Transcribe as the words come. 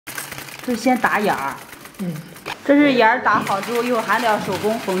这是先打眼儿。嗯。这是眼儿打好之后，又还得要手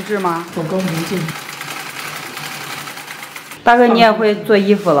工缝制吗？手工缝制。大哥，你也会做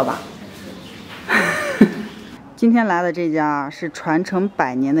衣服了吧？今天来的这家是传承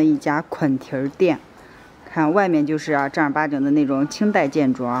100年的一家捆蹄店，看外面就是正儿八经的那种清代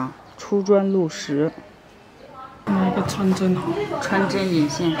建筑啊，出砖入石。那个穿针好，穿针引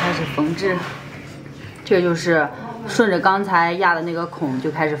线开始缝制，这就是顺着刚才压的那个孔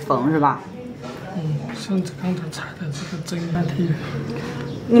就开始缝是吧？顺着刚才踩的这个针来替。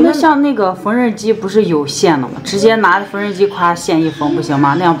那像那个缝纫机不是有线的吗？直接拿着缝纫机夸线一缝不行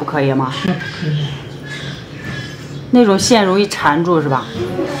吗？那样不可以吗？那不可以。那种线容易缠住是吧？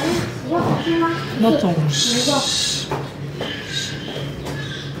那种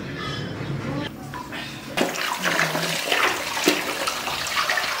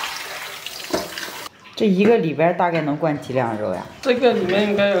这一个里边大概能灌几两肉呀？这个里面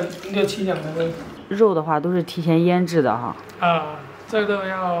应该有6、7两的肉。肉的话都是提前腌制的哈。啊，这个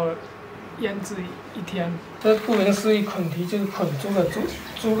要腌制1天。这顾名思义，捆蹄就是捆猪的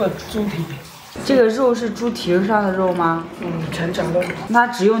猪蹄。这个肉是猪蹄上的肉吗？前脚肉。它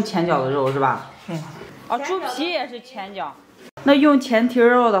只用前脚的肉是吧？哦，猪皮也是前脚。那用前蹄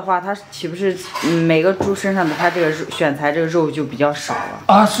肉的话，它岂不是每个猪身上的它这个选材这个肉就比较少了？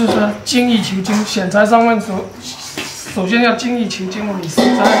啊，是精益求精，选材上面首先要精益求精，你食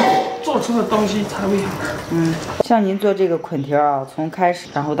材做出的东西才会好。像您做这个捆蹄啊，从开始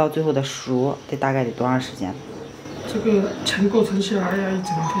然后到最后的熟，大概得多长时间？这个全过程下来要1整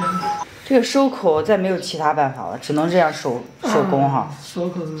天。这个收口再没有其他办法了，只能这样手工哈。收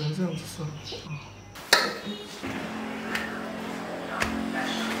口只能这样子收。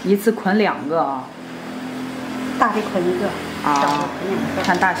一次捆2个啊。大的捆1个啊，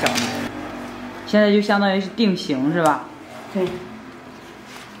看大小呢。现在就相当于是定型是吧？对。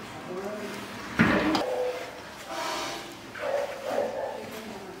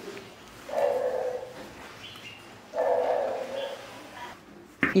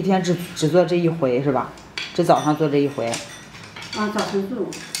一天只做这一回是吧？只早上做这一回。早晨做。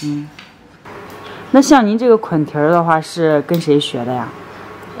那像您这个捆蹄的话，是跟谁学的呀？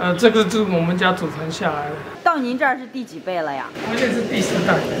这个是我们家祖传下来的。到您这儿是第几辈了呀？我这是第10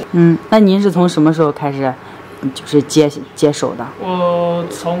代。那您是从什么时候开始，就是接手的？我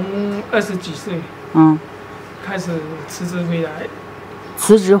从20几岁，开始辞职回来。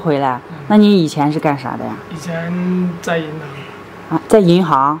辞职回来？那您以前是干啥的呀？以前在银行。在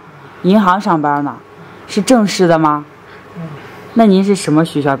银行上班呢，是正式的吗？那您是什么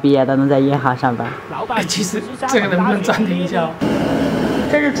学校毕业的，能在银行上班？其实这个能不能暂停一下？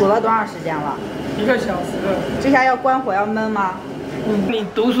这是煮了多长时间了？1个小时了。这下要关火要焖吗？你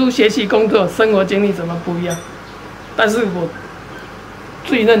读书、学习、工作、生活经历怎么不一样？但是我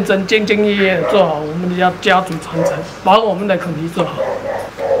最认真、兢兢业业的做好我们的家族传承，把我们的捆蹄做好。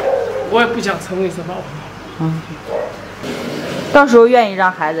我也不想成为什么网红。到时候愿意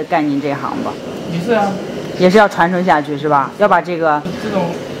让孩子干您这行不？也是啊。也是要传承下去是吧？要把这个这种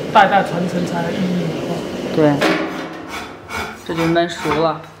代代传承才有意义嘛。对，这就焖熟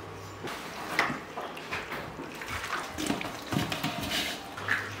了。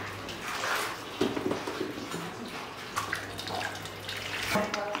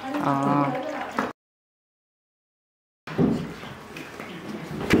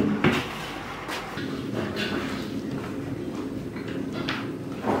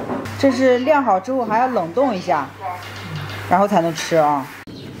这是晾好之后还要冷冻一下，然后才能吃啊。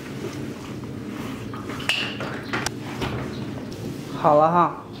好了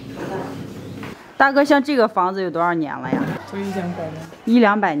哈。大哥，像这个房子有多少年了呀？这100-200年。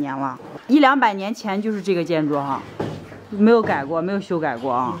100-200年了，100-200年前就是这个建筑哈，没有改过，没有修改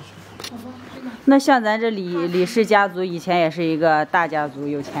过啊。那像咱这李氏家族以前也是一个大家族，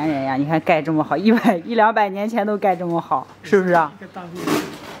有钱人呀，你看盖这么好，100-200年前都盖这么好，是不是啊？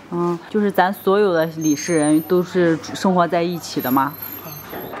就是咱所有的李氏人都是生活在一起的吗？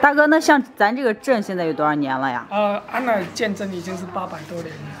大哥，那像咱这个镇现在有多少年了呀？安乃建镇已经是800多年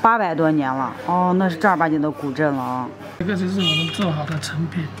了。800多年了，那是正儿八经的古镇了啊。这个就是我们做好的成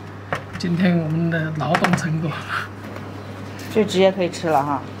品，今天我们的劳动成果。这直接可以吃了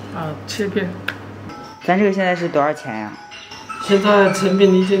哈。切片。咱这个现在是多少钱呀？现在成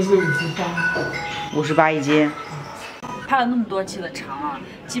品一斤是58一斤。拍了那么多期的肠啊，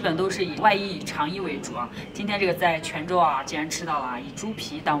基本都是以外衣、以肠衣为主啊。今天这个在泉州啊，竟然吃到了以猪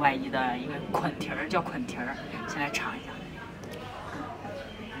皮当外衣的一个捆蹄儿，叫捆蹄儿。先来尝一下。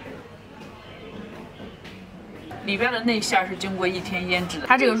里边的内馅是经过1天腌制的。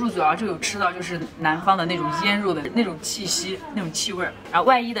它这个肉主要就有吃到就是南方的那种腌肉的那种气息、那种气味儿。然后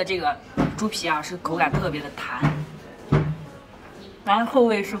外衣的这个猪皮啊是口感特别的弹，然后后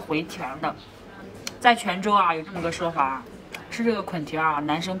味是回甜的。在泉州啊有这么个说法，吃这个捆蹄啊，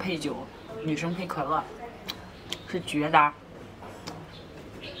男生配酒，女生配可乐，是绝搭。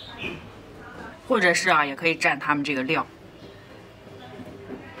或者是啊，也可以蘸他们这个料。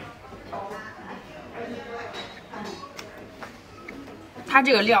它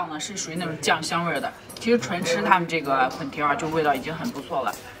这个料呢是属于那种酱香味的，其实纯吃他们这个捆蹄啊，就味道已经很不错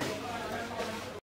了。